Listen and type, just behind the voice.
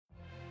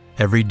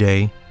Every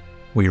day,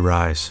 we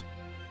rise,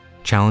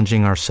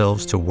 challenging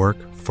ourselves to work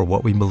for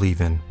what we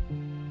believe in.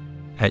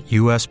 At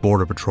U.S.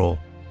 Border Patrol,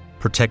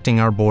 protecting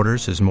our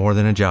borders is more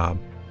than a job.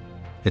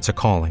 It's a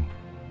calling.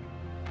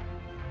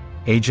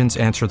 Agents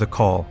answer the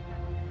call,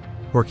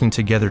 working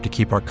together to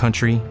keep our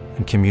country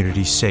and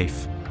communities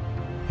safe.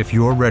 If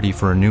you're ready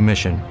for a new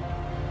mission,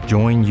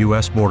 join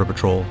U.S. Border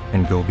Patrol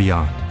and go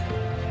beyond.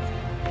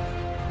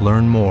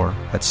 Learn more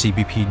at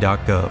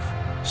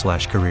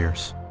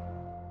cbp.gov/careers.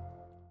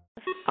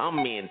 I'm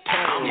in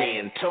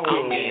tune.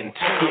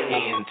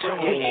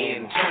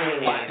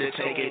 About to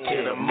take it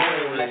to the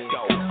moon. Let's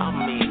go.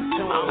 I'm in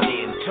tune.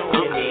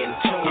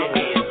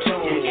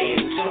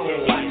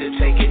 About to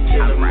take it to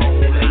the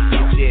moon. They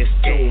just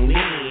tune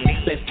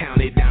in. Let's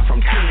count it down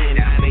from 10.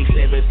 9, 8,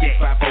 7, 6,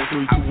 5, 4,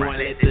 3, 2, 1.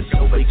 Let the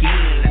show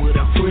begin. With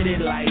a pretty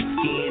light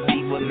skin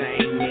diva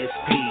named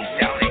Ms.P.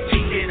 Shout it,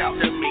 keep it off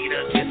the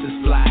meter. Just as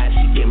fly as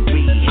she can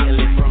be.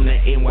 Hailing from the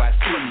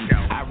NYC.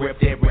 I rep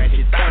that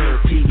ratchet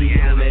third. TV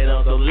on that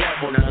other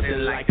level.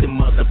 Nothing like the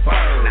mother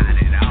bird.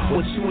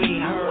 What you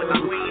ain't heard,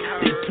 then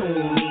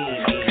tune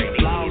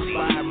in.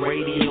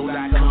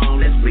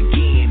 Loud5radio.com. Let's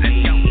begin.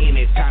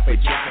 Any type of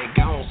job,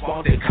 gone,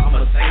 spark the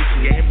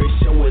conversation. Every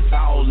show is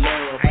all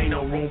love. Ain't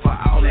no room for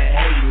all that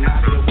hating.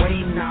 I've been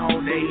waiting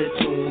all day to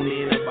tune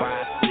in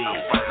about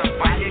this.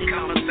 Fire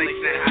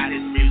conversation,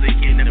 hottest music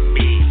in the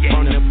mix.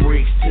 From the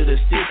bricks to the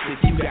sticks,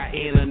 if you got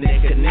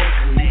internet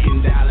connection, you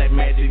can dial that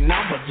magic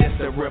number just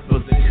to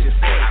represent your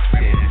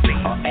section.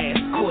 Or ask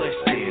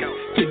questions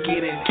to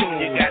get in tune.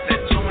 You got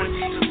that joint,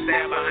 you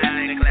stand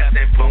behind and clap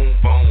that boom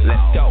boom.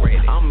 Let's go.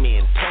 I'm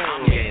in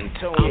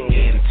tune.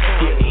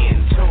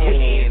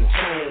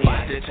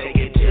 About to take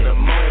it to the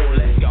moon.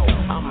 Let's go.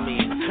 I'm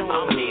in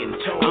tune.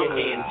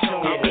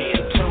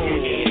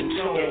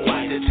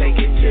 About to take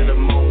it to the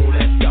moon.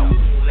 Let's go.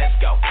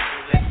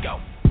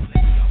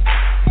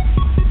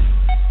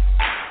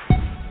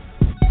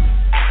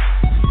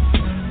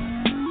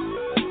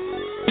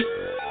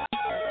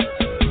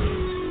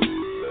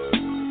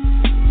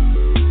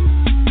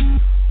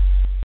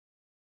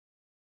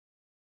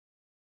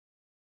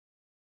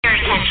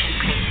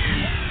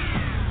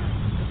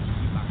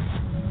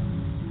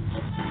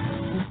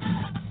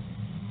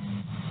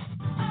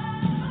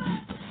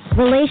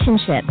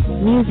 Relationships,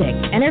 music,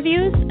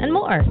 interviews, and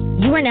more.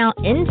 You are now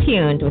in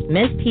tuned with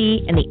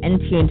Ms.P and the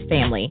NTUNED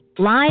family.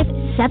 Live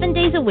 7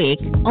 days a week,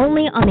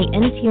 only on the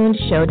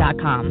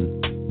NTUNEDshow.com.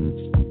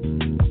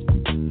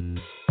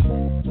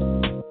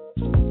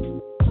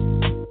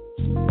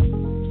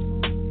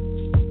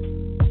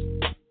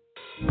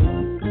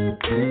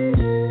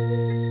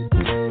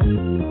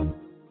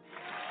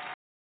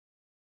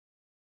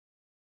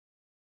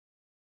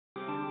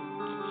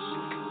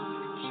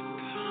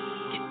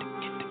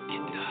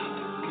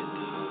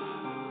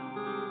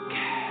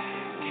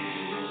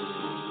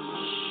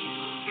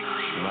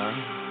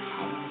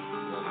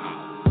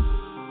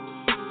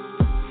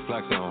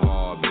 Flexing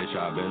hard, bitch,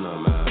 I been a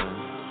man.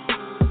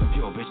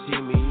 Yo, bitch,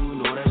 see me, you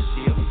know that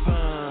shit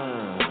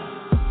fine.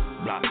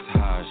 Blocks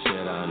high,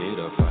 shit, I need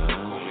a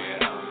fan.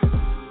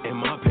 In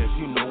my pants,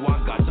 you know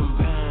I got some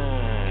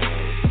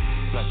bangs.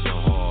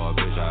 Flexing hard,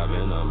 bitch, I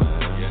been a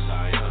man. Yes,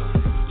 I am.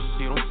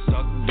 She don't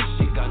suck, bitch,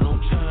 she got no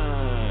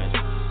chance.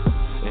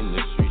 In the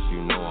streets,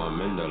 you know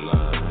I'm in the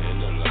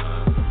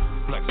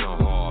line. Flexing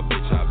hard,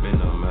 bitch, I been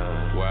a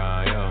man. Where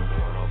I am,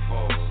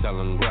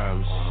 selling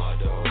grams.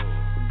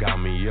 Got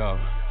me up,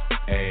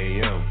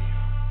 AM,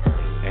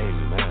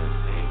 amen.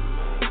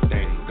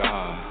 Thank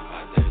God,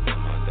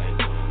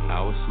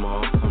 I was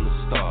small from the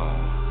start.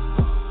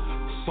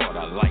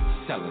 Sorta like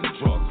selling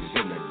drugs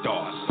in the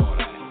dark.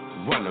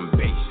 Running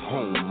base,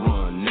 home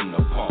run in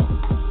the park.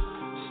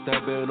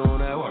 Stepping on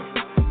that work,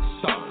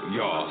 something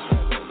y'all.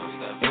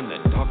 And the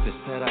doctor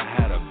said I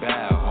had a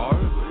bad heart,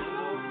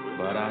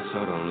 but I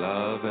showed them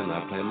love and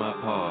I played my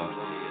part.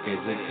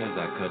 Is it 'cause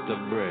I cut the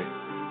brick?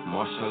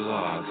 Martial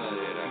arts.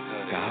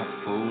 Got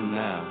food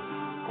now,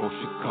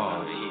 grocery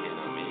cards.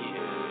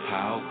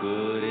 How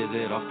good is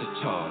it off the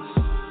charts?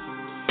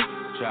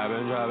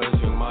 Driving,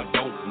 swing my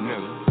dope,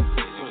 nigga.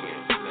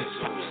 This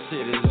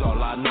shit is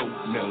all I know,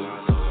 nigga.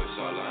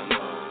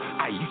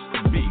 I used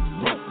to be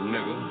broke,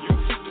 nigga.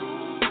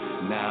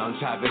 Now I'm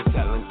trapping,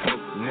 selling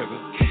coke, nigga.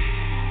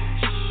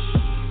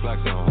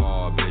 Flexing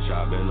hard, bitch,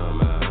 I been a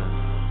man.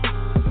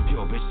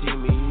 Yo, bitch, see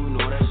me, you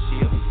know that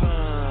shit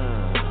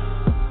fine.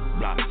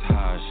 Blocks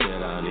high,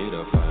 shit, I need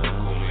a fan.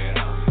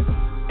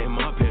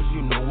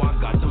 You know I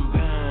got some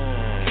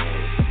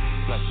bangs.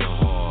 Flexing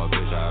hard,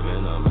 bitch, I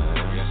been a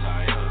man. Yes,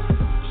 I am.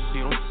 She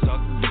don't suck,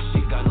 bitch,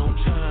 she got no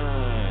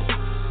chance.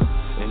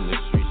 In the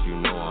streets, you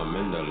know I'm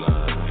in the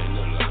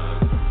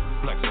line.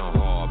 Flexing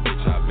hard,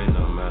 bitch, I been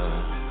a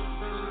man.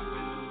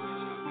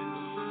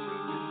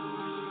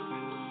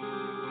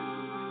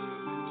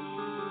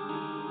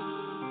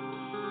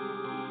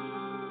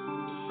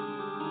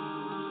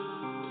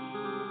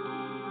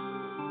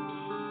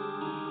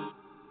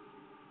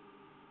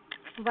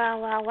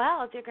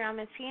 Well, it's your girl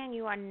Ms.P, and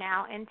you are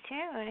now in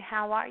tune.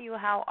 How are you?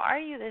 How are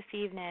you this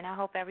evening? I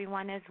hope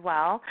everyone is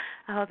well.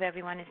 I hope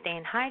everyone is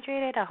staying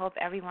hydrated. I hope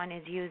everyone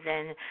is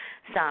using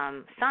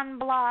some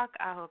sunblock.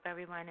 I hope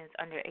everyone is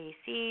under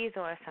ACs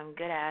or some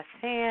good-ass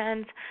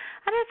fans.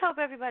 I just hope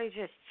everybody's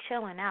just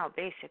chilling out,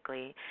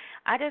 basically.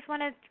 I just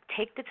want to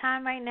take the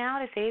time right now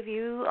to say if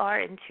you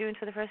are in tune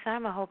for the first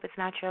time, I hope it's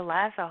not your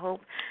last. I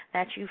hope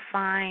that you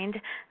find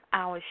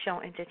our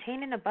show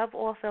entertaining. Above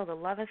all, feel the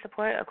love and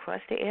support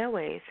across the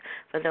airways.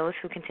 For those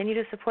who continue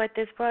to support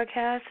this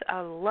broadcast, I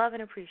love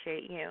and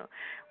appreciate you.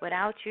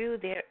 Without you,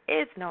 there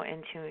is no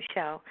In-Tune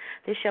show.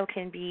 This show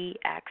can be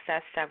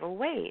accessed several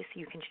ways.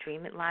 You can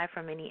stream it live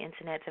from any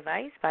internet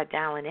device by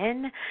dialing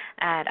in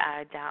at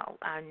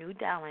our new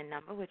dial-in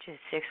number, which is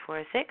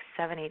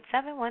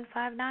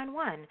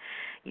 646-787-1591.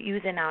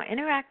 Using our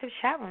interactive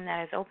chat room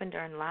that is open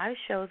during live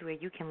shows where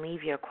you can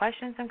leave your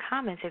questions and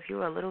comments if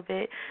you're a little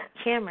bit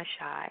camera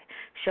shy.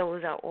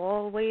 Shows are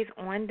always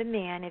on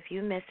demand if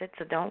you miss it,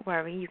 so don't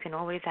worry. You can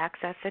always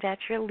access it at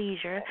your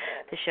leisure.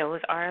 The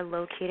shows are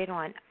located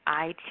on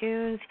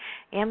iTunes,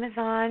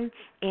 Amazon,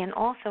 and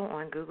also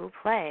on Google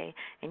Play.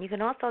 And you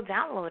can also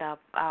download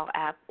our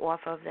app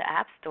off of the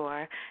App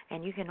Store,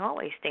 and you can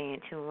always stay in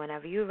tune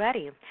whenever you're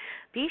ready.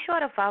 Be sure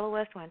to follow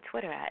us on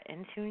Twitter at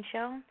Intune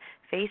Show,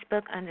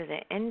 Facebook under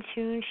the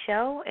Intune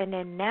Show, and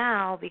then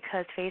now,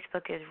 because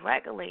Facebook is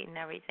regulating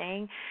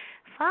everything,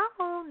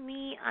 follow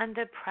me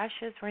under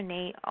Precious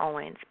Renee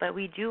Owens. But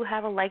we do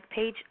have a like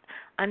page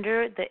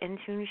under the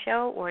Intune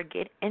Show, or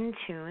Get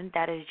Intuned,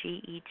 that is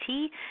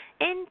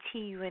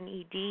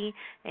GETNTUNED,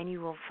 and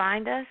you will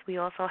find us. We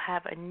also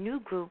have a new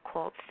group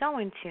called So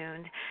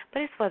Intuned,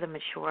 but it's for the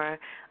mature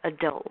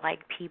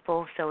adult-like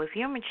people. So if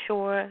you're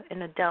mature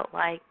and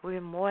adult-like, we're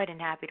more than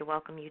happy to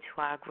welcome you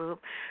to our group.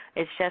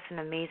 It's just an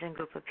amazing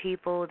group of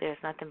people. There's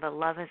nothing but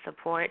love and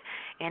support,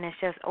 and it's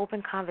just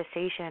open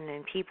conversation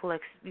and people,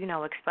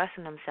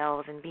 expressing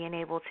themselves and being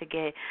able to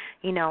get,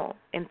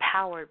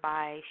 empowered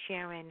by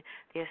sharing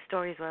their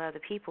stories with other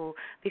people.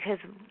 Because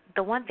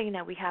the one thing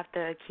that we have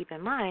to keep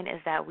in mind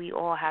is that we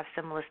all have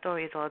similar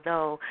stories,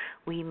 although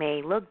we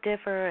may look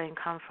different and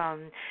come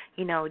from,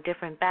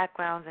 different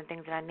backgrounds and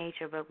things of that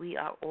nature, but we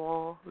are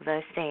all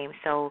the same.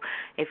 So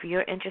if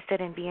you're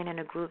interested in being in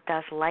a group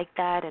that's like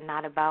that and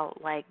not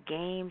about like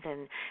games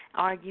and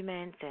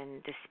arguments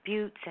and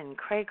disputes and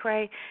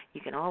cray-cray,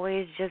 you can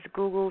always just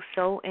Google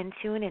So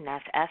Intune, and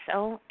that's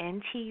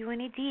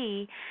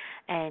SONTUNED,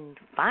 and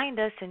find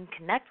us and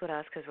connect with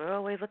us, because we're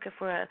always looking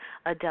for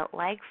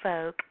adult-like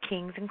folk,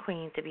 kings and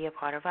queens, to be a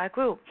part of our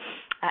group.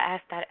 I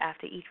ask that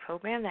after each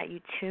program that you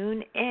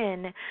tune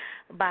in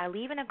by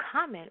leaving a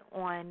comment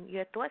on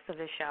your thoughts of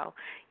the show.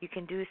 You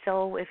can do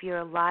so if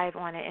you're live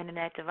on an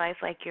internet device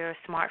like your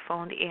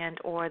smartphone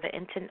or the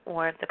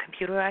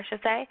computer, I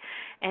should say.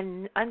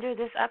 And under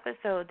this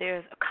episode,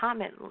 there's a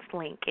comment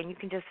link, and you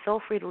can just feel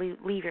free to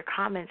leave your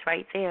comments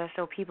right there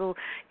so people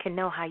can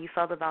know how you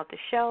felt about the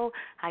show,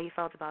 how you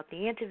felt about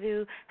the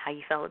interview, how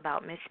you felt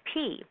about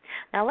Ms.P.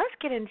 Now let's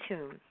get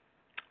into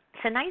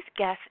tonight's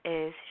guest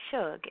is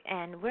Shugg,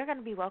 and we're going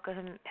to be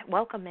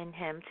welcoming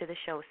him to the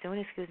show soon.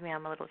 Excuse me,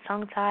 I'm a little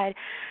tongue-tied.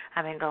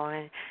 I've been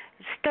going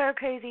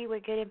stir-crazy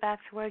with getting back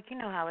to work. You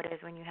know how it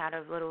is when you had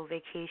a little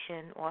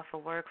vacation off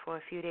of work for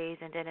a few days,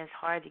 and then it's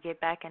hard to get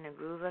back in the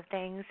groove of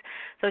things.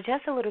 So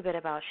just a little bit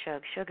about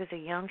Shugg. Shugg is a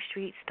young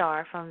street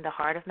star from the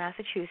heart of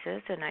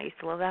Massachusetts, and I used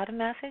to live out in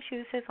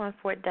Massachusetts on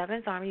Fort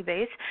Devens Army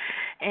Base,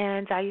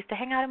 and I used to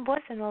hang out in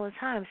Boston all the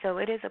time, so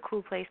it is a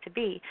cool place to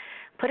be.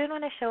 Putting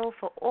on a show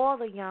for all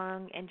the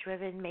young and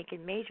driven,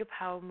 making major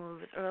power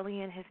moves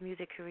early in his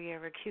music career.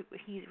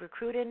 He's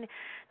recruiting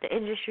the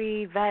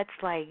industry vets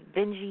like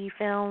Benji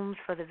Films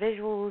for the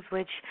visuals,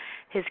 which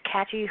his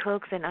catchy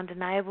hooks and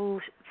undeniable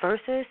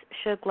verses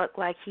should look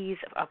like he's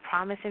a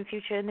promising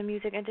future in the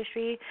music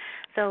industry.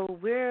 So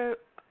we're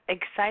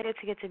excited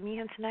to get to meet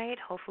him tonight.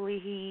 Hopefully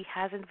he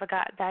hasn't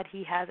forgot that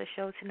he has a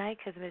show tonight,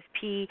 because Ms.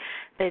 P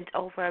bent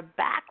over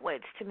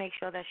backwards to make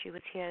sure that she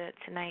was here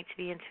tonight to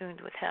be in tune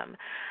with him.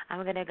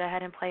 I'm going to go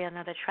ahead and play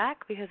another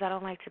track because I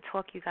don't like to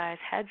talk you guys'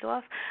 heads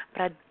off,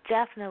 but I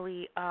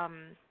definitely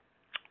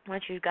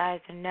want you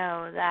guys to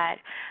know that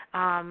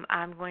I'm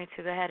going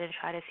to go ahead and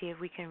try to see if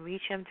we can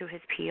reach him through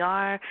his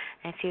PR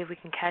and see if we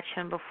can catch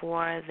him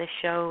before the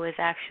show is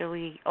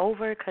actually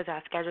over, because I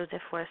scheduled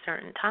it for a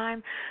certain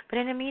time. But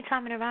in the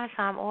meantime and around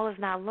time, all is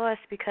not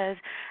lost, because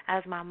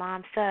as my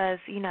mom says,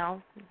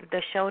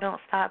 the show don't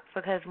stop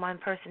because one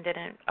person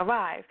didn't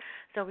arrive.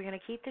 So we're going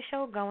to keep the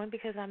show going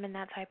because I'm in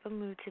that type of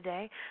mood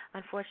today.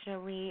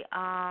 Unfortunately,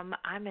 I'm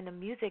in a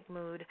music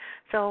mood.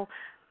 So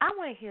I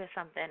want to hear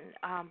something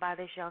by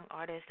this young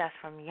artist that's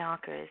from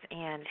Yonkers,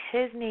 and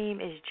his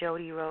name is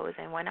Jody Rose.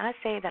 And when I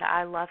say that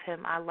I love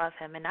him, I love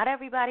him. And not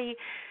everybody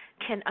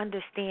can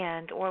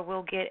understand or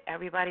will get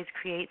everybody's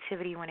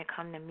creativity when it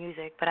comes to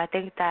music, but I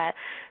think that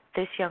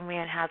this young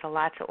man has a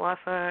lot to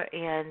offer,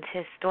 and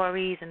his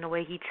stories and the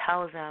way he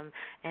tells them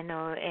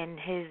and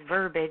his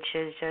verbiage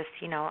is just,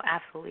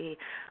 absolutely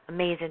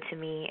amazing to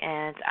me,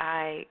 and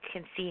I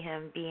can see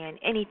him being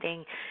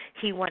anything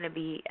he wanted to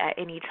be at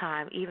any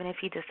time, even if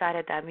he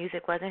decided that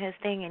music wasn't his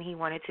thing and he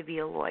wanted to be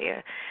a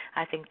lawyer.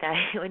 I think that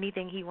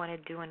anything he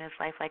wanted to do in his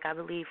life, like I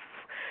believe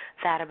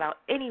that about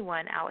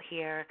anyone out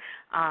here,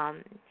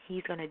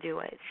 he's going to do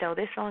it. So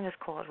this song is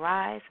called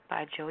Rise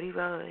by Jody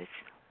Rose.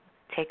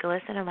 Take a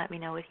listen and let me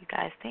know what you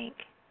guys think.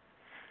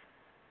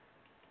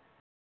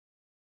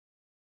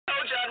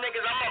 Told y'all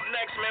niggas I'm up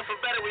next, man. For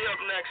better, we up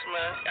next,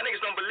 man. Y'all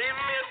niggas don't believe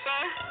in me or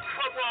something?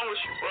 Fuck wrong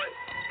with you, boy?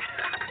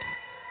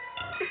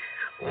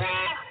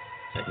 Well,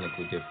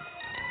 Technically different.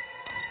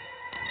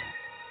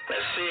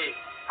 Let's see.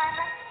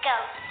 Go.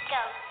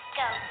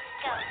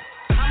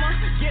 I'ma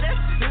get it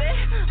lit.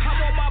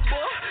 I'm on my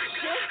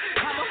bullshit.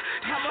 I'ma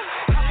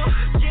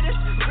get it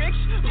rich.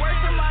 Words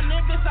from my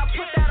niggas, I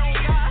put that on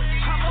God.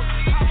 I'ma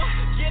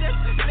get it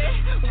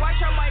lit. Watch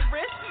how my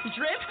wrist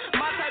drip.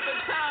 My type of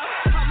time.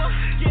 I'ma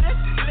get it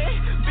lit.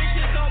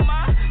 Bitches on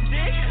my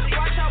dick.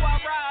 Watch how I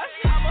rise.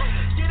 I'ma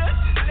get it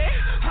lit.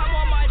 I'm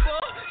on my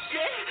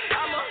bullshit.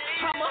 I'ma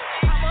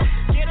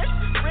get it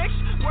rich.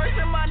 Words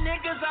from my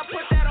niggas, I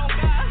put that on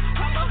God.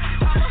 I'ma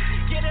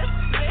get it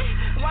lit.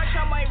 Watch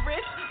how my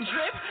wrist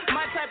drip.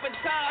 My type of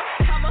time.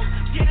 I'ma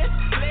get it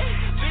lit.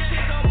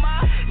 Bitches on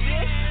my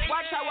dick.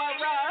 Watch how I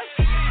rise.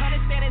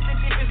 Understand it's a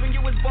difference when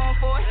you was born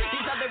for it.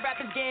 These other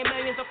rappers getting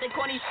millions off their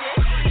corny shit.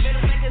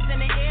 Middle fingers in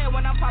the air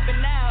when I'm popping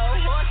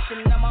out.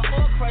 Horse now my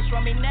oil crush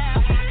on me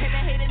now. And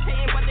the haters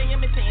hating, but they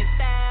imitating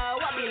style.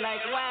 I be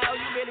like, wow,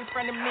 you really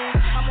friend of me.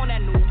 I'm on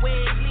that new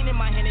wave, leaning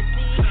my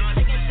Hennessy.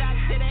 Taking shots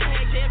to the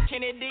head, Jeff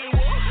Kennedy.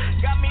 Whoa,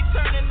 got me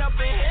turning up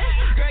in here.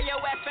 Girl, yo,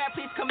 ass fat,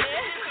 please come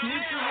in.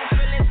 Mutual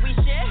feelings we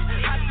share.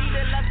 I see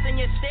the lust in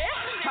your stare.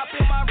 Hop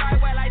in my ride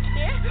while I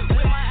stare.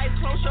 With my eyes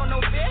closed, show no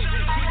fear.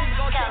 Jesus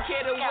gon' take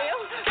care of the wheel.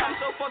 I'm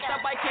so fucked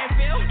up I can't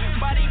feel.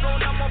 Body gon'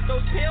 numb off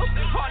those pills.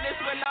 Harness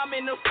when I'm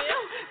in the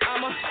field.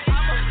 I'ma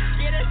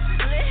get it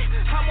lit.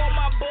 I'm on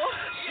my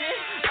bullshit.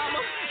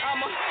 I'ma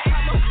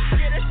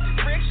get it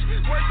rich.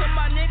 Work to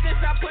my niggas,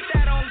 I put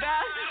that on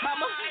God.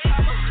 I'ma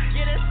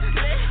get it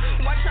lit.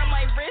 Watch how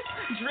my wrist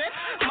drip.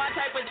 My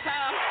type of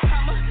time.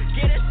 I'ma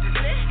get it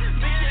lit.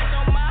 Bitches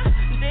on my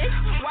dick.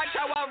 Watch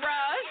how I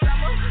rise.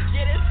 I'ma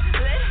get it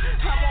lit.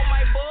 I'm on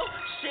my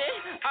bullshit.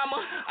 I'ma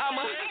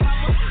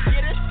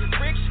get it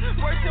rich.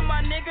 Work to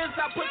my niggas,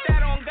 I put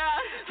that on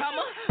God.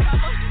 I'ma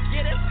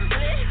get it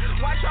lit.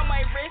 Watch how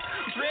my wrist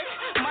drip.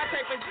 My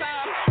type of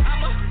time.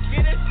 I'ma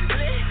get it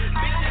lit.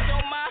 Bitches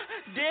on my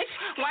dick.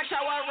 Watch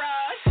how I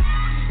rise.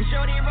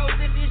 Jody Rose,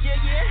 this is your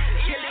year.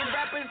 Killing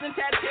rappers and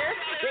tattoos.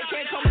 They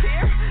can't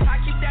compare. I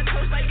keep that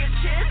toast like a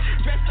chair.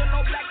 Dressed in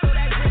all black so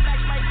that grip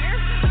like my ear.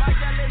 My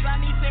girl is I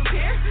need some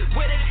peer.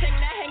 With a thing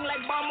that hang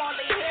like bomb on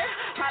the hair.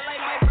 I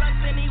like my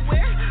blunts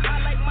anywhere. I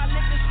like my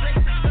liquor straight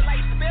till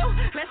I spill.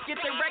 Let's get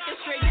the record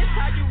straight. This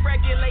how you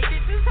regulate.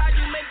 This is how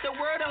you make the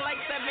word in like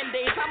 7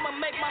 days. I'ma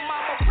make my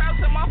mama proud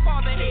to my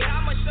father hate.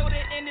 I'ma show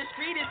the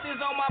industry this is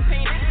on my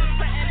pain. This is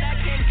something that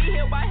can't be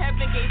healed by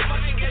heaven gates.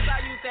 Fucking cause I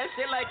use that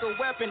shit like a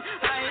weapon.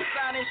 I ain't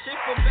signing shit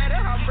for better,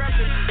 I'm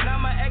reppin'. Now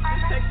my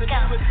exes textin'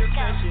 me with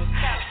confession.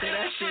 Say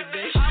that shit,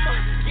 bitch. I'ma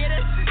get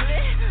it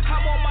lit.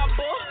 I'm on my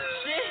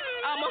bullshit.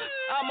 I'ma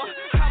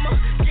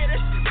get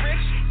it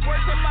rich. Work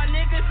to my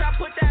niggas, I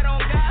put that on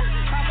God.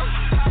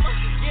 I'ma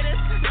get it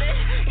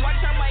lit. Watch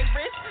how my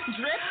wrist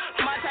drip.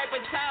 My type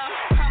of time.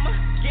 I'ma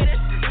get it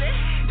lit.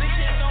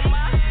 Bitches on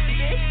my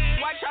dick.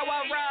 Watch how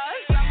I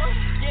rise. I'ma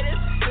get it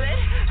lit.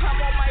 I'm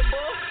on my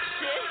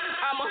bullshit.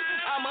 I'ma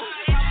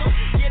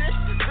get it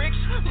rich.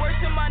 Work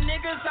to my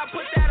niggas, I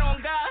put that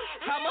on God.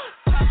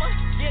 I'ma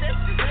get it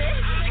lit.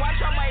 Watch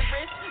how my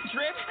wrist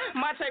drip.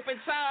 My type of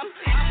time.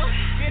 I'ma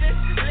get it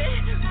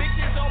lit.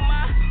 Bitches on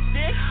my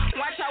dick.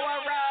 Watch how I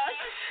rise.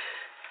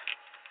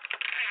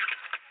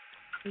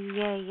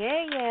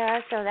 Yeah.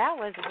 So that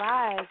was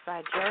Rise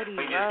by Jody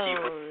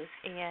Rose,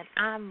 and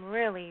I'm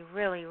really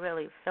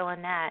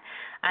feeling that.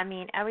 I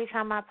mean, every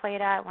time I play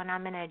that when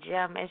I'm in a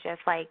gym, it's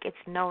just like it's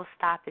no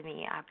stopping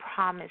me. I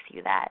promise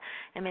you that.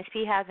 And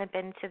Ms.P hasn't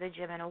been to the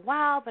gym in a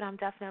while, but I'm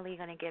definitely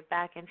going to get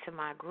back into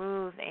my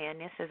groove, and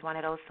this is one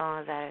of those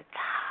songs that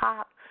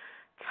are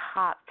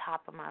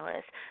top of my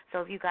list. So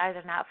if you guys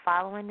are not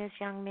following this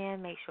young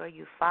man, make sure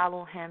you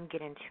follow him,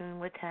 get in tune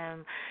with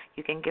him.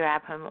 You can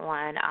grab him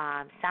on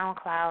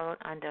SoundCloud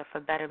under For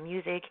Better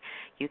Music.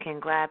 You can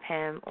grab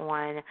him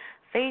on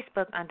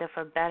Facebook under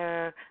For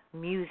Better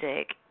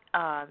Music.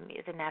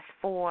 And that's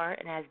for,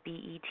 and that's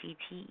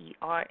BETTERMUSIC.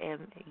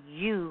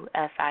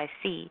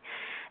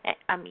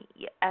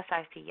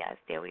 SIC, yes,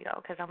 there we go.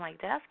 Because I'm like,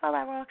 did I spell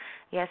that wrong?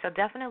 Yeah, so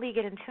definitely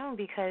get in tune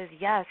because,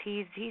 yes,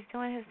 he's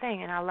doing his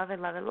thing, and I love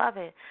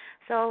it.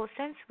 So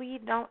since we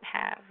don't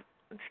have,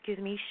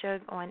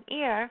 Shugg on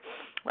air,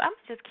 well, I'm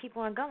going to just keep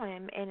on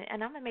going, and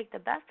I'm going to make the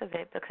best of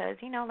it because,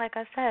 like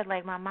I said,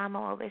 like my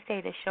mama always say,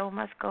 the show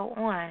must go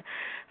on.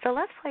 So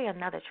let's play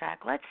another track.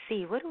 Let's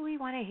see. What do we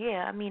want to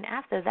hear? I mean,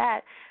 after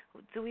that,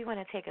 do we want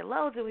to take it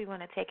low? Do we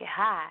want to take it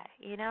high?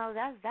 You know,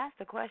 that's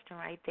the question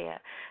right there.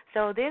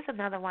 So there's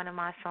another one of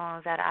my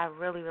songs that I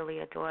really, really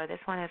adore. This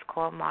one is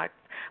called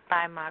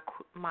by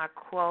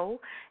Marquo,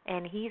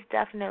 and he's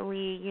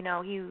definitely, you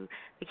know, he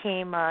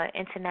became an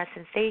internet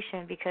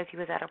sensation because he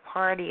was at a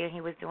party and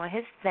he was doing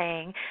his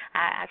thing.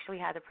 I actually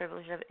had the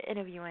privilege of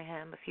interviewing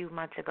him a few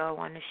months ago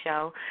on the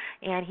show,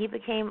 and he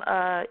became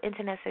an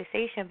internet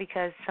sensation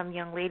because some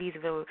young ladies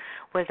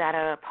was at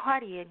a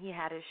party and he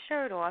had his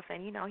shirt off,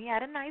 and, you know, he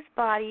had a nice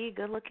body,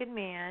 good-looking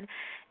man,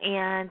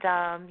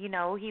 and, you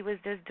know, he was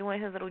just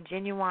doing his little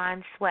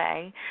genuine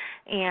sway,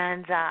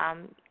 and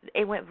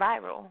it went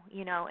viral,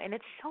 you know, and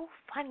it's so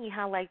funny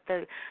how, like,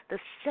 the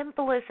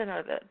simplest and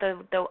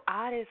the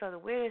oddest or the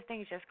weirdest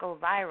things just go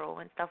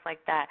viral and stuff like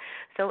that.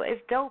 So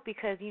it's dope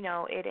because, you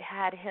know, it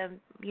had him,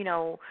 you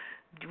know,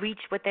 reach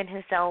within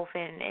himself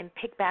and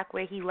pick back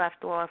where he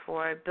left off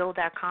or build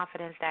that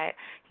confidence that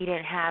he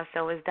didn't have.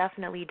 So it's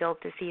definitely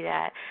dope to see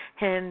that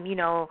him, you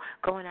know,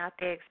 going out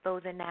there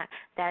exposing that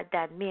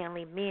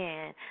manly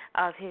man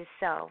of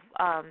himself,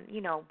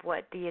 you know,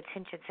 what the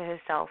attention to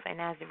himself, and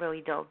that's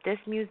really dope. This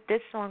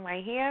song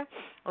right here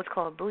was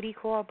called Booty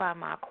Call by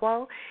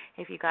Marquo.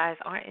 If you guys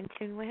aren't in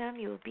tune with him,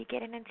 you'll be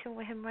getting in tune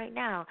with him right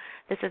now.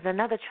 This is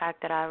another track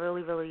that I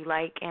really, really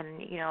like,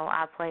 and, you know,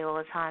 I play all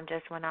the time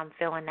just when I'm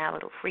feeling that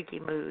little freaky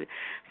mood.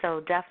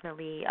 So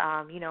definitely,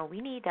 you know, we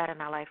need that in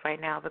our life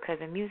right now because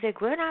in music,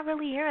 we're not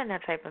really hearing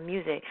that type of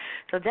music.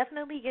 So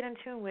definitely get in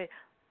tune with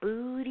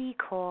Booty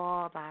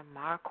Call by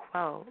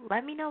Marquo.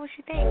 Let me know what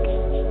you think.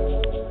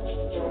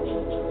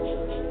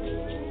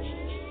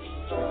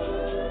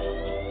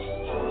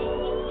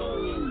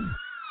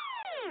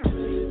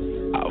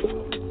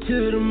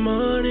 To the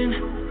morning,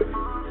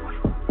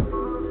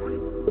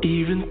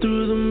 even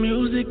through the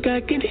music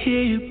I can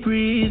hear you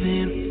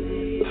breathing.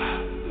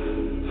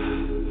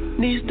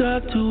 Knees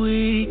start to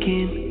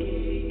weaken,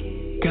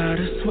 got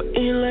us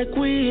sweating like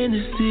we in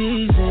the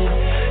season.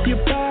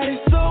 Your body's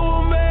so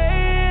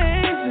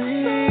amazing,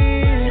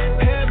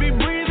 heavy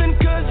breathing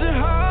 'cause your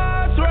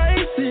heart's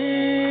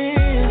racing.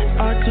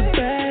 Arch your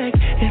back,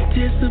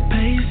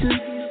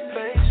 anticipation.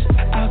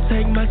 I'll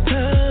take my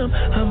time,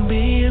 I'm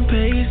being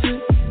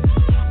patient.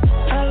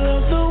 I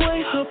love the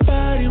way her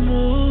body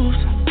moves.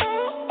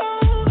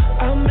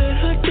 I met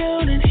her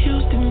down in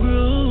Houston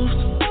Grooves.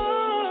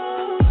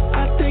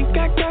 I think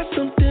I got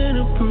something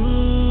to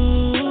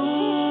prove,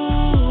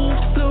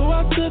 so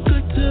I took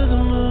her to the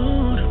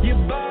moon. Your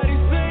body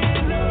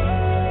saying no.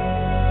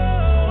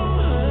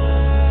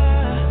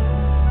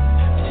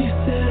 She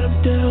said I'm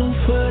down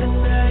for the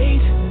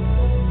night.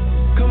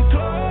 Come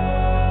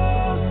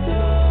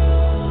closer.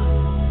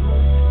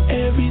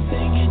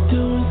 Everything you're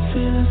doing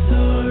feeling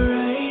so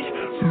right.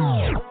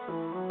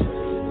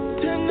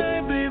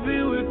 Tonight, baby,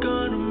 we're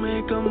gonna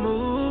make a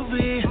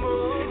movie.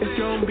 It's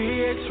gonna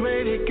be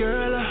X-rated,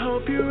 girl. I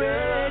hope you're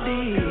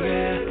ready.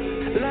 Yeah.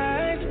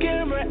 Lights,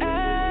 camera,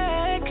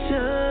 action.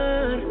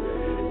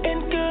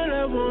 And girl,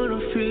 I wanna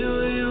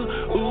feel you.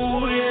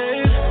 Ooh,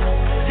 yeah.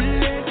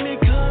 Let me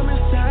come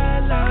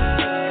inside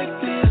like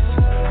this.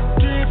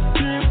 Drip,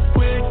 drip,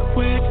 wet,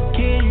 wet.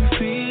 Can you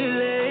feel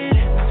it?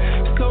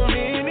 So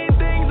many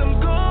things I'm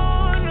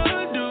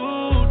gonna do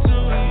to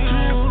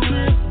you. Drip,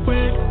 drip,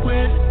 wet,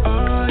 wet.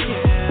 Oh,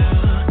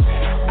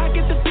 yeah. I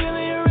get the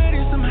feeling you're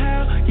ready somehow.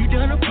 You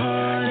done a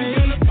party.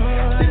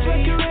 Seems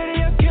like you're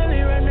ready. I'll kill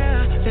it right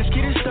now. Let's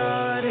get it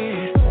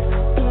started.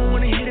 Ooh, I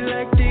wanna hit it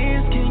like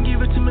this. Can you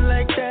give it to me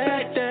like that?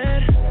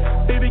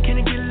 Baby, can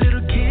I get a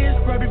little kiss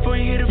right before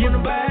you hit it from the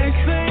body?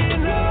 Say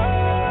no.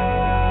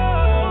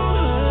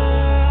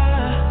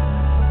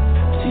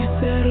 She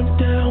said I'm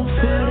down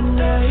for the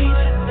night.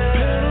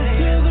 Pedal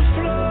to the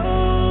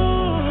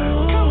floor.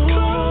 Come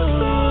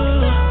closer.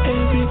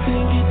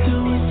 Everything you do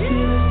is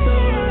feeling so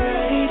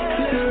right.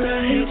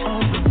 Right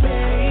on the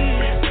bed,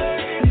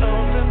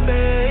 on the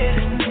bed.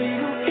 And we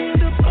gon'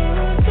 end up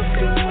on the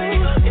floor.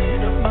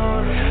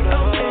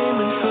 I'm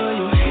aiming for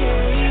your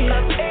head.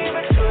 I'm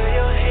aiming for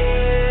your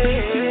head.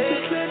 Baby,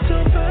 just let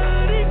your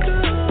body go.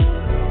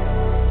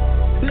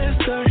 Let's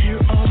start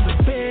here on the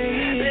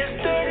bed. Let's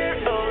start here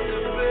on the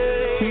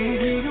bed. And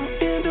we gon'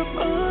 end up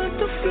on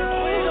the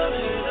floor.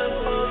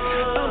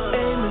 I'm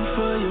aiming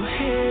for your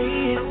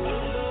head.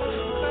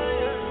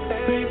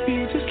 Baby,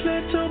 just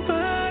let your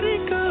body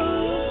go.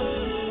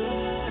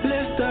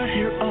 Let's start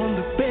here on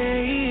the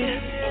bed.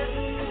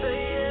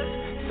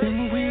 Then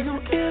we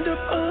gon' end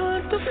up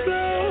on the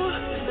floor.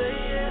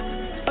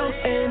 I'm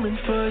aiming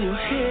for your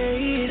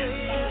head.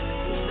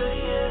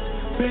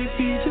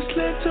 Baby, just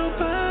let your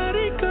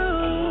body go.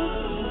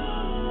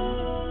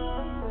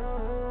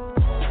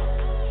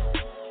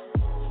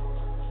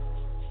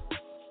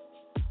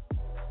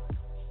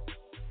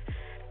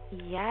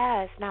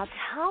 Yes. Now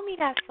tell me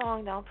that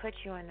song don't put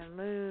you in the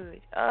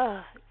mood.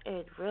 Ugh,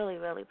 it really,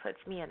 really puts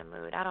me in the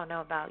mood. I don't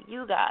know about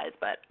you guys,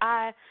 but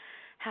I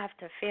have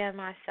to feel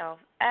myself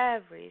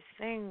every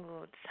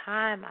single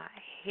time I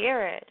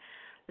hear it.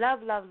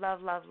 Love, love,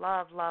 love, love,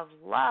 love, love,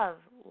 love.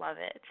 love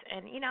it.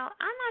 And, I'm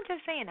not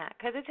just saying that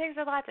because it takes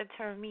a lot to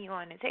turn me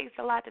on. It takes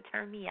a lot to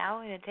turn me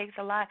out, and it takes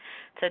a lot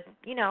to,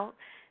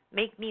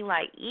 make me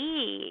like,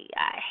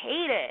 I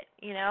hate it,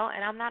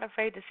 and I'm not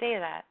afraid to say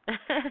that.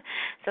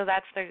 So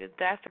that's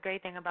the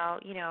great thing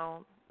about,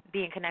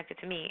 being connected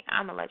to me.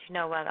 I'm going to let you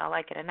know whether I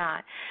like it or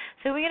not.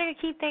 So we're going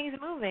to keep things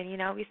moving.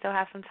 We still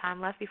have some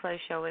time left before the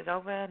show is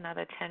over,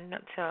 another 10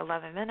 to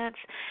 11 minutes.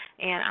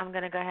 And I'm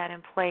going to go ahead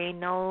and play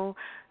No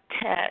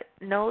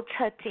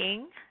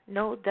Tutting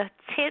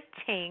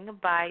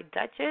by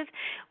Duchess.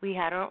 We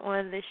had her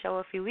on the show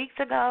a few weeks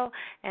ago,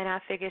 and I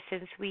figured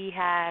since we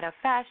had a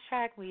fast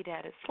track, we'd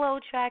had a slow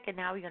track, and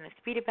now we're going to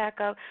speed it back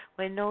up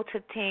with No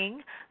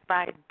Tutting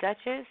by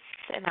Duchess.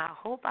 And I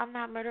hope I'm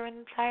not murdering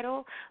the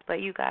title, but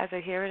you guys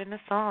will hear it in the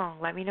song.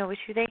 Let me know what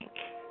you think.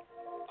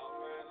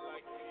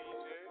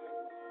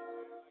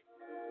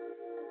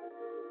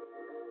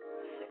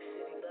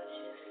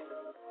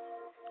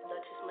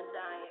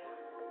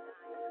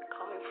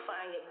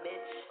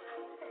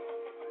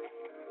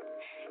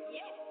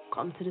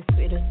 Come to the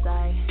sweeter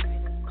side,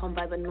 come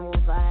vibe a new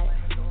vibe.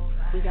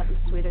 We got the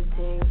sweeter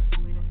thing,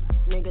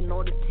 nigga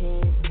know the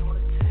team.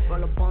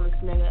 Roll up on this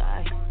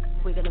nigga,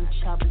 we got them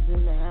choppers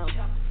in the house.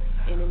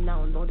 In and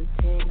out, know the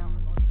team.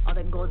 All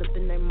that gold up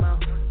in their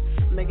mouth,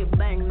 make it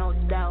bang, no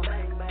doubt.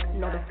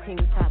 Know the team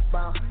top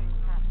out,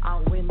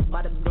 I'll win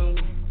by the bing.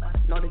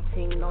 Know the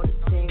team, know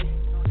the team.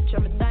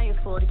 Trim it down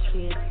for the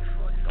kids,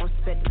 don't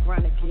expect the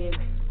grind to give.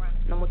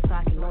 No more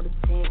talking, know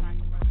the team,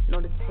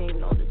 know the team,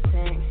 know the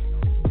team.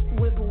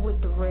 Whip it with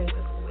the wrist,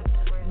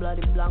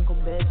 bloody blanco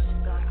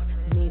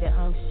bitch. Need it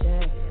hung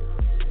shit,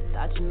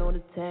 thought you know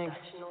the thing.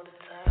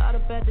 Got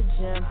up at the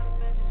gym,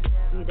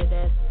 see that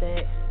ass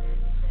thick.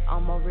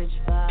 I'm a rich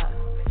vibe,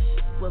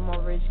 with my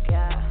rich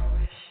guy.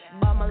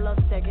 Buy my love,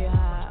 take it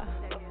high.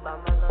 Buy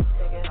my love,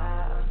 take it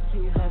high.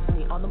 You have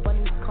me, all the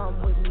bunnies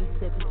come with me,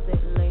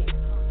 sippin' late.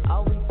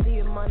 All we see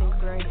is money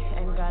green,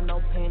 ain't got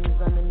no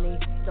panties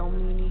underneath. Don't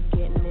mean he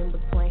getting in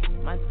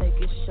between, might take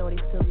it shorty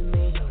to be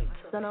me.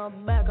 Send her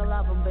back a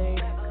lava bean,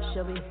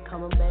 she'll be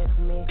coming back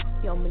to me.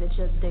 Yo,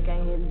 miniature dick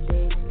ain't hitting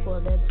deep.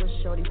 Well, that's what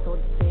shorty told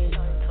the team.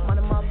 Mind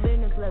of my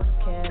business, less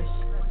cash.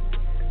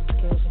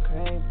 Cash and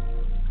cream.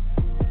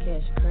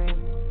 Cash and cream.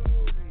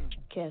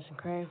 Cash and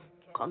cream.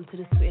 Come to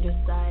the sweeter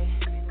side.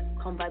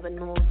 Come vibe a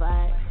new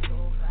vibe.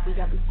 We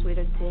got the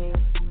sweeter team.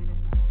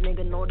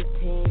 Nigga know the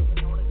team.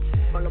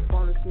 Roll up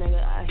on this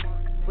nigga,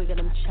 we got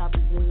them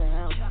choppers in the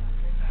house.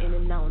 In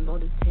and out, know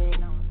the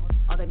team.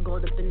 All that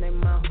gold up in their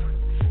mouth,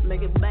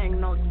 make it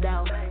bang, no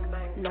doubt.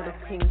 Know the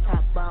team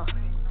top out,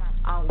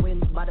 I'll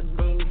win by the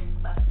bing.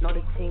 Know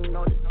the team,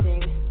 know the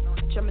team.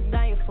 Trim it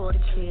down for the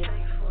kids,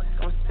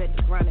 don't expect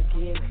the grind to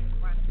give.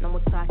 No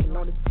more talking,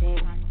 know the team,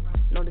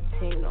 know the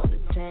team, know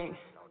the team.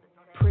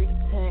 Pretty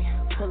thing,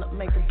 pull up,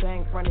 make a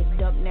bang, run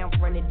it up, now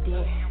run it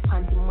in.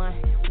 Hunty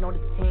mine, know the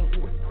team,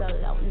 you a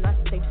sellout, not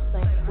safe to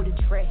say. With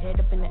a dread head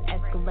up in the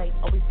Escalade,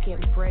 always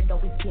getting bread,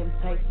 always getting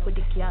paid. Put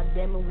the key out,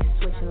 damn it, we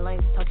switching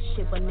lanes, talk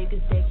shit, but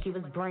niggas that give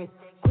us brains.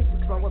 Quick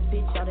to throw a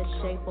bitch out of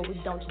shape, but we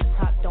don't just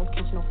talk, don't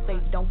catch no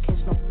fake, don't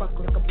catch no fuck,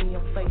 look up in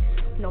your face.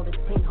 Know the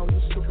team, hold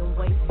your shit and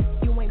wait.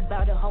 You ain't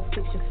bout it, hoe,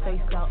 fix your face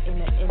out. In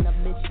the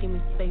bitch, give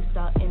me space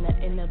out. In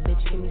the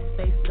bitch, give me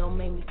space, don't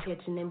make me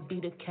catch and then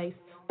be the case.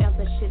 Bounce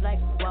that shit like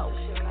whoa.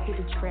 Hit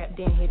the trap,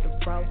 then hit the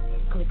bro.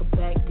 Click a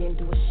back, then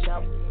do a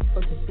show.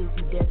 So just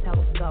busy, that's how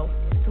it go.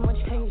 Too much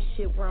hanging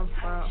shit where I'm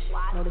from.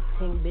 Know the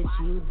team, bitch,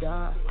 you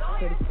done.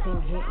 So the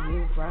team hitting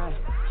you run.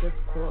 Just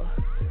cool.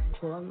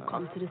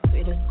 Come to the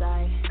sweeter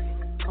side.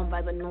 Come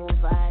vibe a new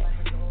vibe.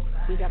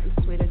 We got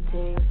the sweeter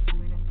team.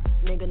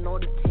 Nigga know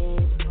the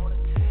team.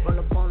 Roll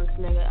up on this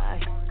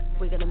nigga,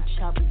 we got them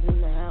choppers in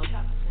the house.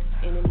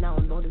 In and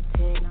out, know the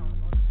team.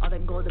 All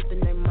that gold up in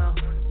their mouth,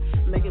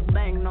 make it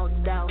bang, no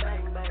doubt.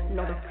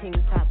 Know the team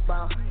top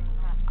out,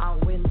 I'll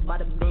win by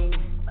the bing.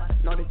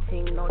 Know the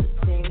team, know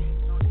the team.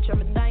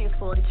 Trim it down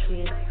for the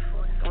kids,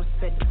 don't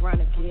expect the grind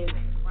to give.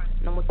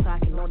 No more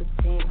talking, know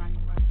the team,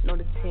 know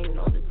the team,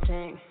 know the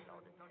team.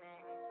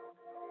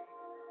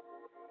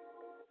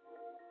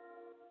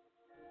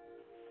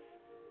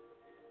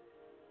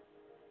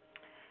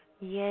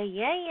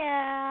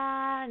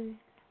 Yeah.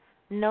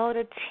 No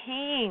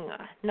Ting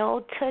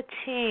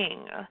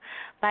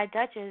by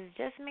Duchess.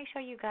 Just make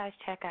sure you guys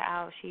check her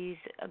out. She's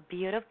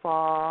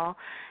beautiful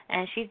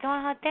and she's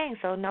doing her thing.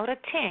 So No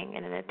Ting,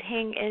 and the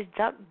Ting is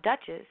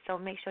Duchess. So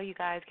make sure you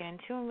guys get in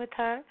tune with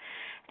her.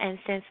 And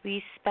since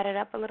we sped it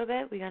up a little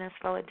bit, we're gonna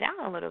slow it down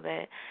a little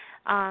bit.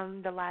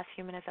 The last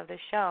few minutes of the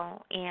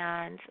show,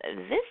 and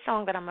this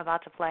song that I'm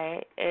about to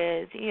play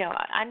is,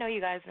 I know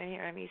you guys have been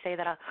hearing me say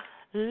that I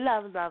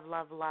love,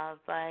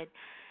 but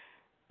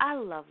I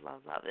love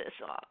this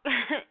song.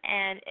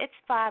 And it's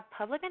by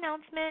Public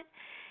Announcement.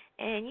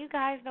 And you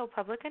guys know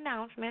Public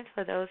Announcement.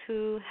 For those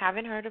who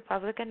haven't heard of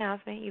Public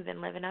Announcement, you've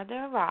been living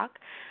under a rock.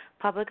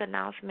 Public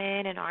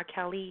Announcement and R.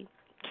 Kelly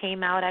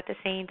came out at the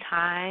same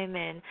time,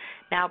 and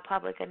now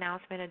Public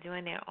Announcement are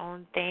doing their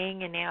own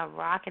thing, and they are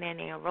rocking it and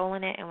they are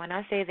rolling it. And when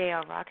I say they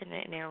are rocking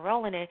it and they're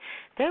rolling it,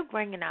 they're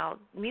bringing out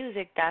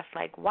music that's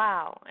like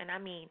wow. And I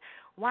mean,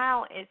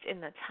 wow, it's in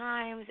the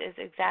times, it's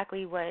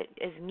exactly what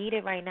is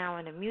needed right now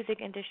in the music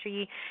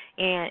industry.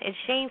 And it's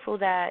shameful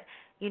that,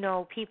 you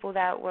know, people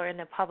that were in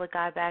the public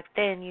eye back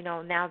then, you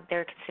know, now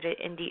they're considered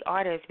indie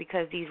artists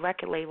because these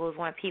record labels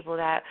want people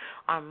that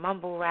are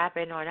mumble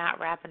rapping or not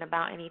rapping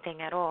about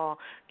anything at all.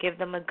 Give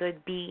them a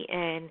good beat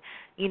and,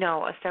 you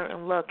know, a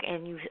certain look,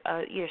 and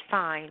you're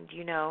signed,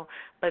 you know.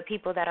 But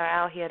people that are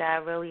out here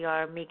that really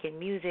are making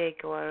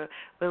music or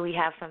really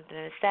have something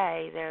to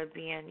say, they're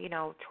being, you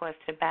know, tossed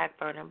to the back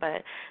burner.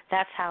 But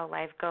that's how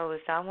life goes.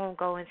 So I won't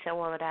go into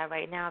all of that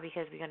right now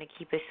because we're going to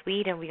keep it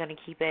sweet and we're going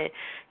to keep it,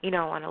 you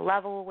know, on a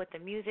level with the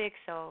music.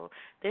 So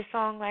this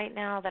song right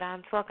now that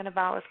I'm talking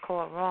about is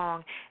called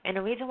Wrong. And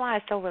the reason why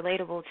it's so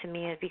relatable to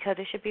me is because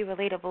it should be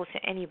relatable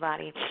to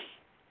anybody.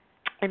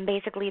 And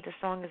basically the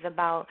song is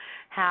about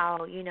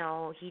how, you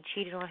know, he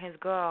cheated on his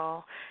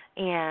girl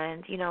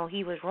and, you know,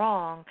 he was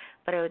wrong,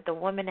 but the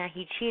woman that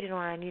he cheated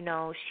on, you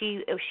know,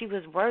 she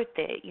was worth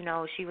it. You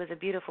know, she was a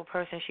beautiful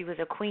person. She was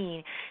a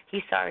queen.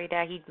 He's sorry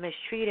that he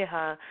mistreated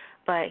her,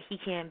 but he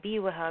can't be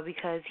with her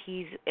because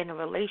he's in a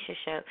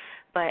relationship.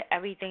 But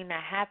everything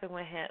that happened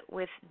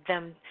with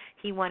them,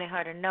 he wanted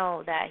her to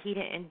know that he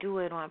didn't do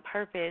it on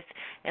purpose.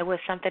 It was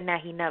something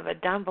that he never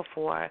done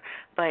before,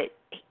 but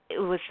it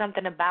was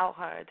something about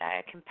her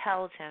that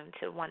compelled him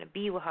to want to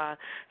be with her.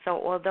 So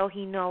although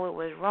he knew it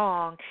was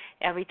wrong,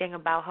 everything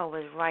about her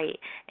was right.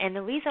 And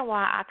the reason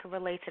why I could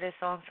relate to this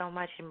song so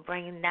much and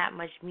bring that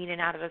much meaning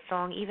out of the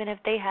song, even if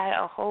they had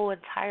a whole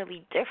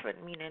entirely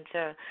different meaning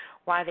to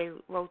why they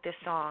wrote this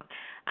song,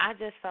 I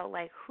just felt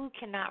like who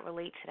cannot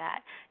relate to that?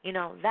 You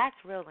know, that's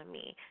real to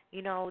me.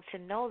 You know, to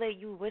know that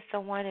you with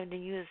someone and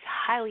then you're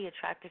highly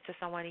attracted to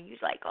someone and you're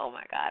like, oh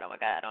my God,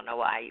 I don't know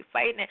why you're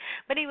fighting it.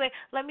 But anyway,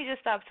 let me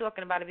just stop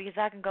talking about it because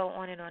I can go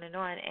on and on and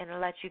on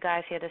and let you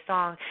guys hear the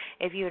song.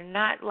 If you're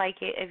not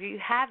like it, if you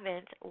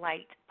haven't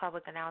liked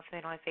Public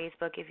Announcement on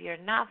Facebook, if you're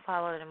not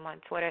following them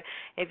on Twitter,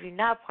 if you're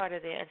not part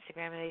of their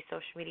Instagram and their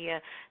social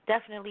media,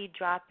 definitely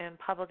drop in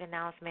Public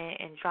Announcement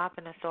and drop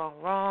in the song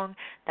Wrong.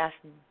 That's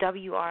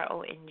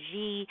WRONG.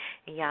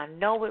 And y'all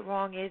know what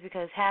wrong is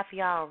because half of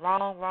y'all are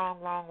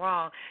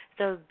wrong.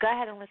 So go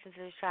ahead and listen to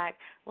this track.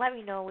 Let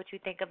me know what you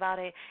think about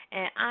it.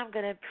 And I'm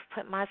going to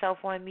put myself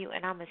on mute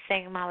and I'm going to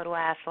sing my little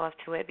ass off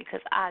to it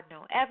because I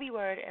know every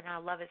word and I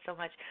love it so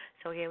much.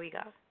 So here we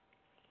go.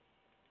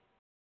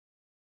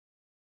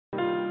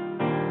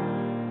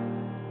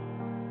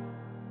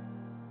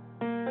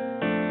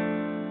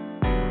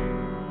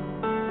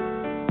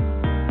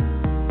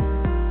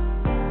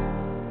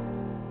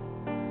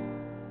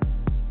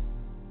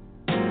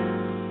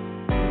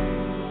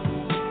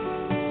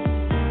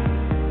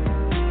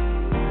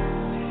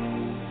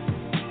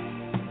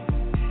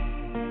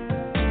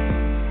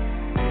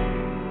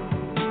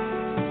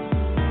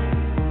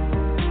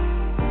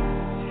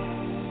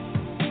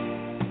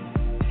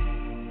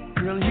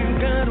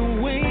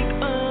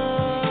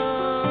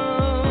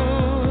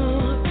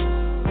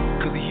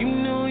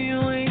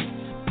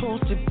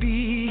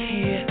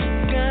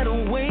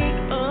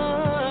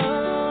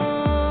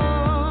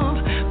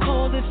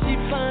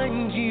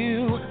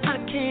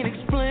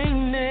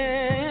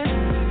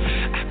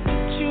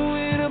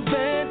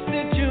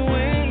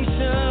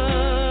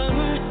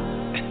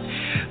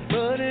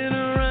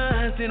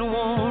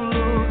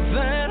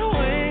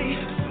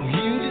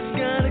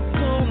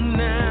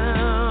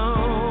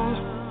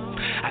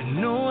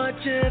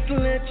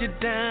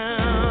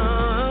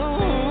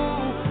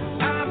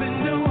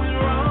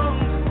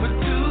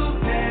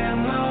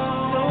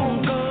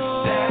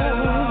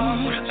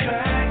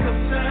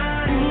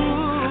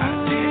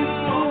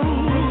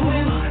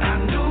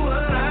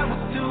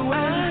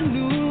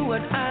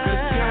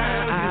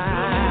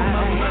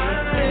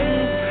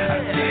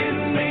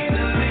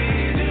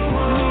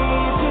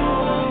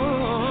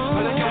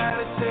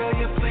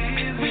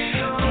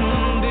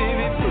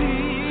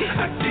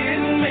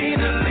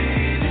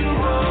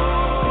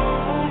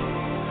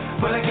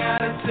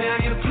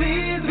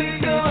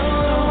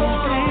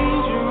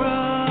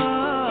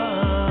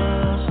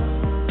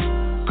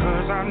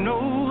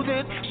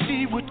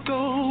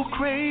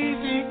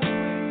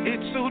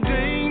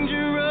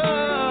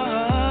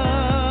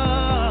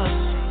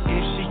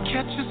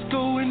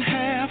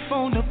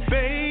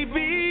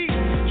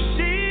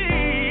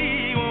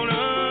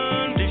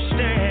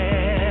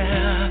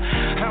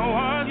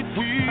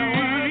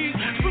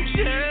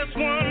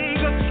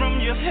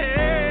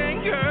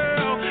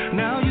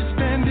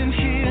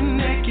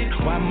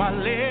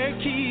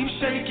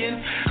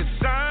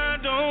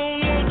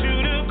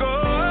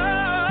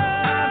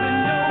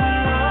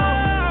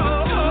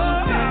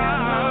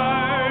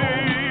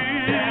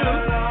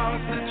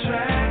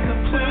 Track.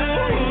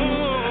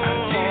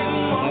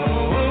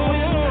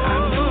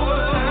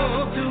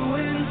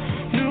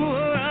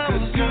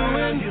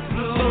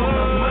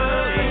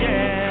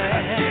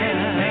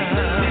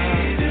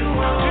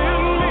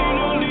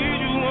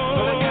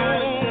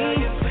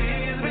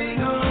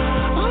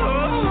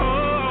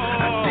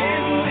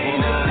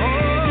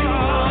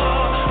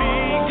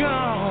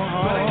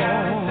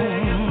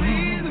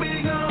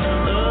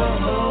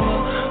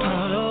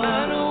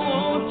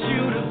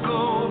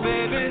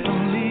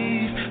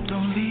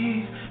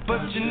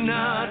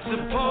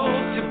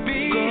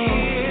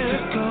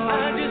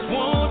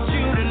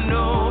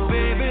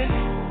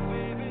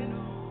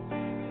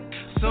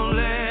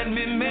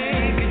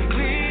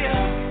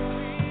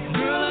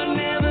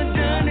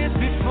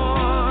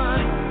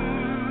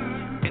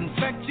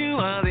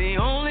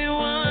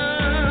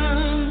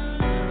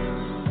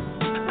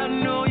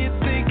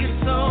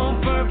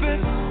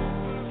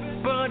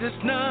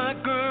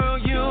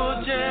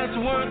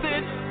 with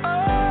it.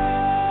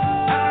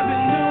 Oh, I've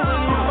been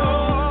doing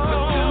wrong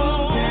for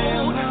too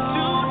damn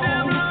long.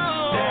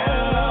 That I lost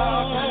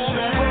the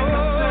track of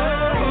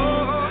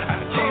time. I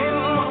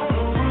didn't want to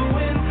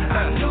ruin. I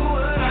knew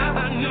what I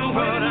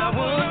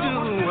was doing.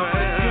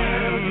 Girl, you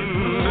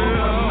blew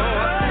my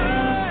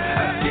mind. I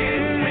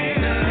didn't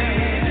mean to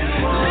leave you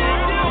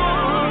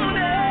alone.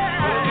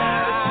 I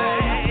gotta say,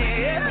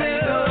 let me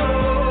go.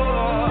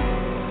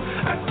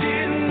 I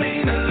didn't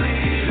mean to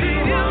leave you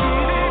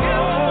alone.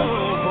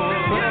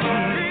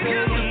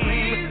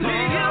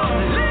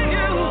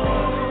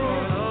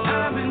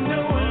 I've been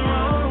doing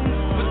wrong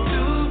for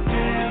too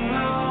damn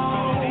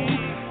long.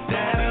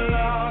 That I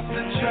lost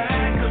the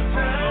track of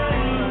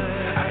time.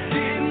 I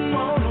didn't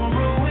want to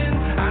ruin.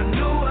 I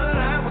knew what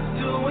I was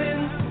doing.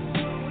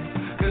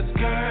 'Cause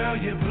girl,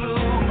 you blew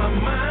my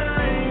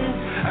mind.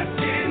 I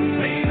didn't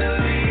mean to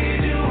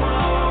lead you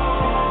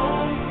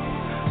on,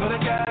 but I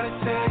gotta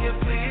tell you,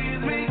 please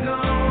be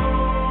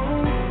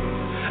gone.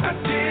 I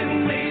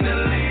didn't mean to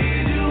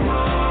lead you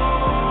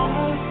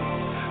on,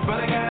 but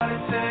I gotta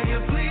tell you,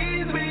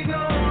 please be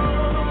gone.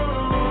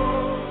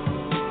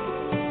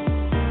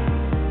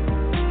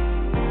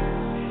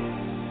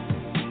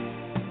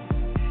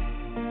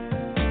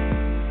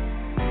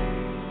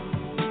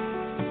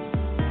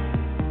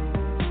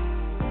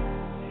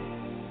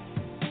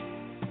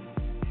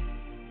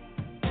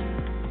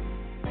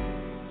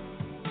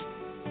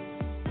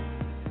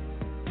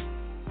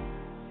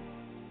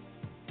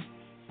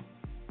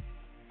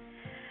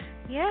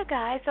 Yeah,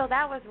 guys, so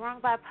that was Wrong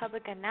by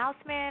Public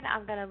Announcement.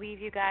 I'm going to leave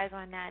you guys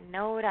on that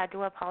note. I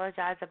do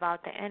apologize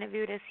about the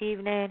interview this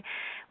evening.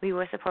 We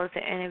were supposed to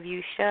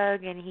interview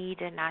Shugg, and he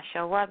did not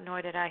show up,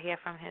 nor did I hear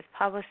from his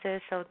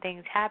publicist, so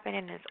things happen,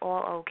 and it's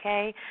all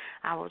okay.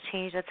 I will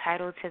change the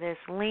title to this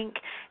link.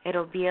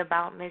 It'll be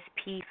about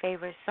Ms.P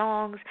favorite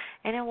songs,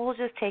 and then we'll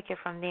just take it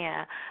from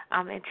there.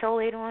 Until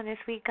later on this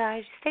week,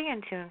 guys, stay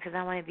in tune because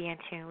I want to be in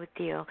tune with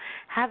you.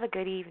 Have a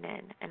good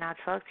evening, and I'll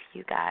talk to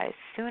you guys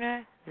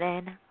sooner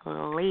than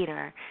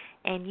later.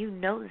 And you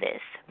know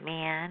this,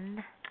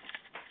 man.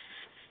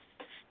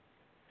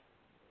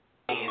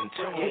 In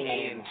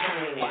tune,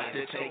 about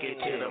to take it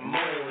to the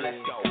moon. Let's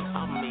go.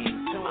 I'm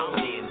in tune,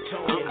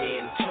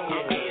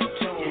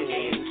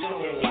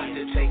 about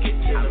to take it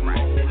to the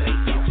moon.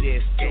 Let's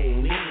just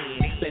tune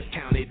in. Let's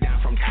count it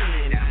down from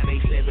 10. 9,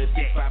 8, 7,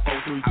 6, 5,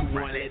 4, 3, 2,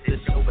 1. Let the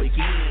show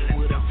begin.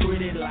 With a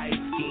pretty light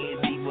skin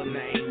diva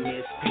named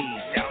Ms.P.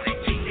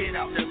 Keep it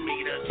off the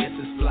meter, just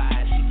as fly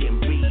as she can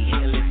be.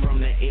 Hailing from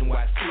the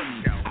NYC.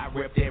 I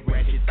rep that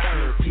ratchet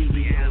third.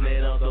 TV on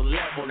that other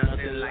level,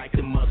 nothing like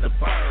the mother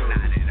bird.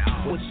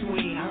 What you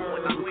ain't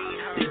heard,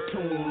 then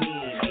tune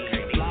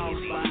in.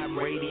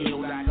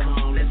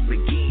 Blogspiradio.com, let's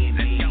begin.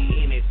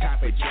 Any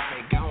topic,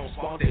 y'all gon'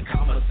 spark the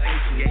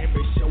conversation.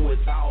 Every show is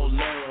all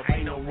love,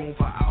 ain't no room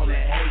for all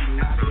that hating.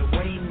 I've been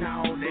waiting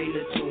all day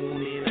to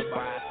tune in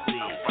about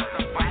this.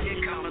 Fire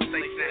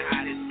conversation,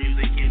 hottest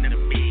music in the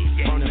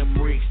mix. From the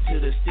bricks to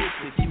the sticks,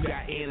 if you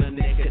got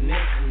internet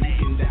connection, you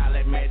can dial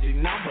that magic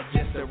number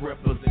just to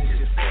represent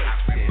your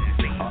section.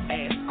 Or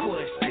ask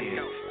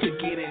questions to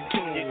get in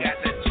tune. You got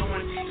the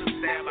joint, you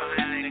stand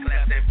behind and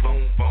clap that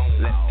boom, boom.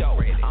 Let's go.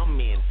 I'm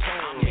in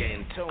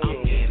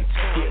tune.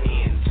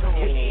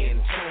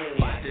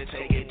 About to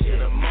take it to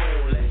the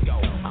moon. Let's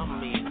go.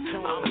 I'm in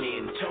tune.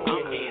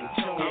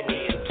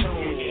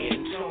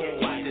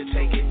 About to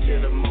take it to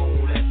the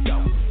moon. Let's go.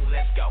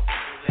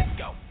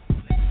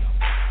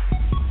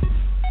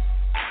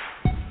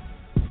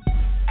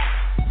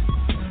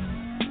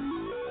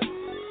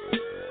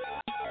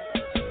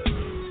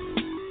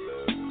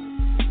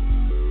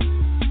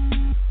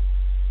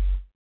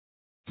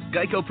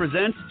 Geico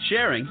presents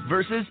sharing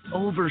versus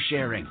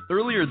oversharing.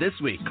 Earlier this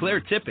week, Claire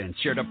Tippins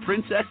shared a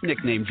princess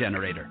nickname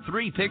generator,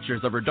 3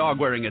 pictures of her dog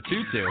wearing a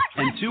tutu,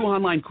 and 2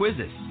 online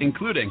quizzes,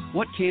 including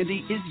what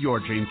candy is your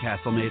dream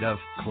castle made of?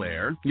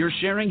 Claire, your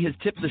sharing has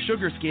tipped the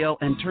sugar scale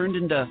and turned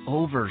into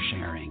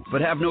oversharing.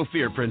 But have no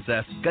fear,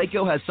 princess.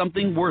 Geico has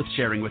something worth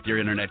sharing with your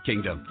internet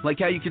kingdom, like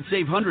how you could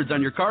save hundreds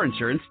on your car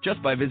insurance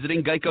just by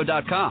visiting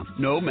geico.com.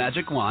 No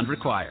magic wand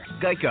required.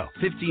 Geico,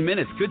 15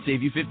 minutes could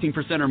save you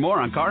 15% or more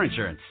on car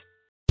insurance.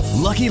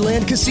 Lucky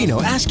Land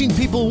Casino, asking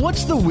people,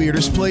 what's the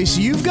weirdest place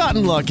you've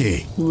gotten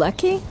lucky?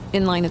 Lucky?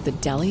 In line at the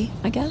deli,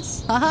 I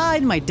guess? Aha,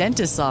 in my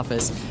dentist's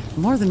office.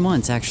 More than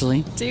once,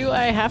 actually. Do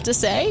I have to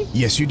say?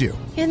 Yes, you do.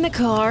 In the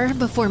car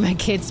before my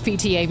kids'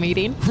 PTA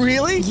meeting.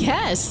 Really?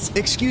 Yes.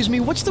 Excuse me,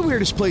 what's the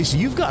weirdest place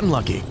you've gotten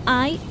lucky?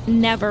 I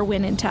never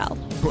win and tell.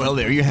 Well,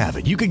 there you have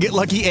it. You can get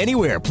lucky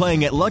anywhere,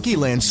 playing at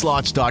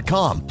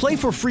LuckyLandSlots.com. Play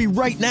for free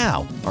right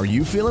now. Are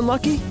you feeling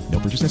lucky? No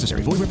purchase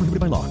necessary. Void where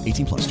prohibited by law.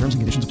 18+. Terms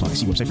and conditions apply.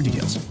 See website for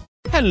details.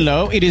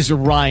 Hello, it is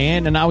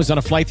Ryan, and I was on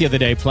a flight the other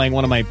day playing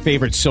one of my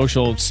favorite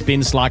social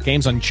spin slot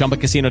games on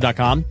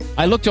ChumbaCasino.com.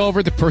 I looked over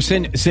at the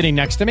person sitting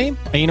next to me,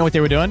 and you know what they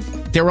were doing?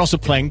 They were also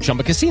playing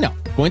Chumba Casino.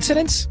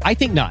 Coincidence? I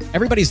think not.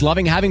 Everybody's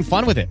loving having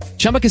fun with it.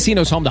 Chumba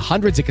Casino is home to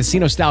hundreds of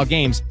casino-style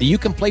games that you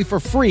can play for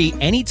free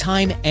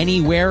anytime,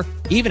 anywhere,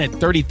 even at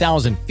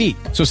 30,000 feet.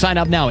 So sign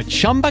up now at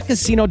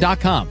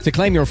ChumbaCasino.com to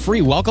claim your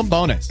free welcome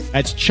bonus.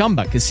 That's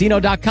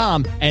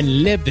ChumbaCasino.com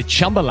and live the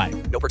Chumba life.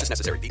 No purchase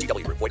necessary.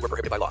 VGW. Void where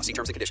prohibited by law. See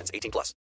terms and conditions. 18+.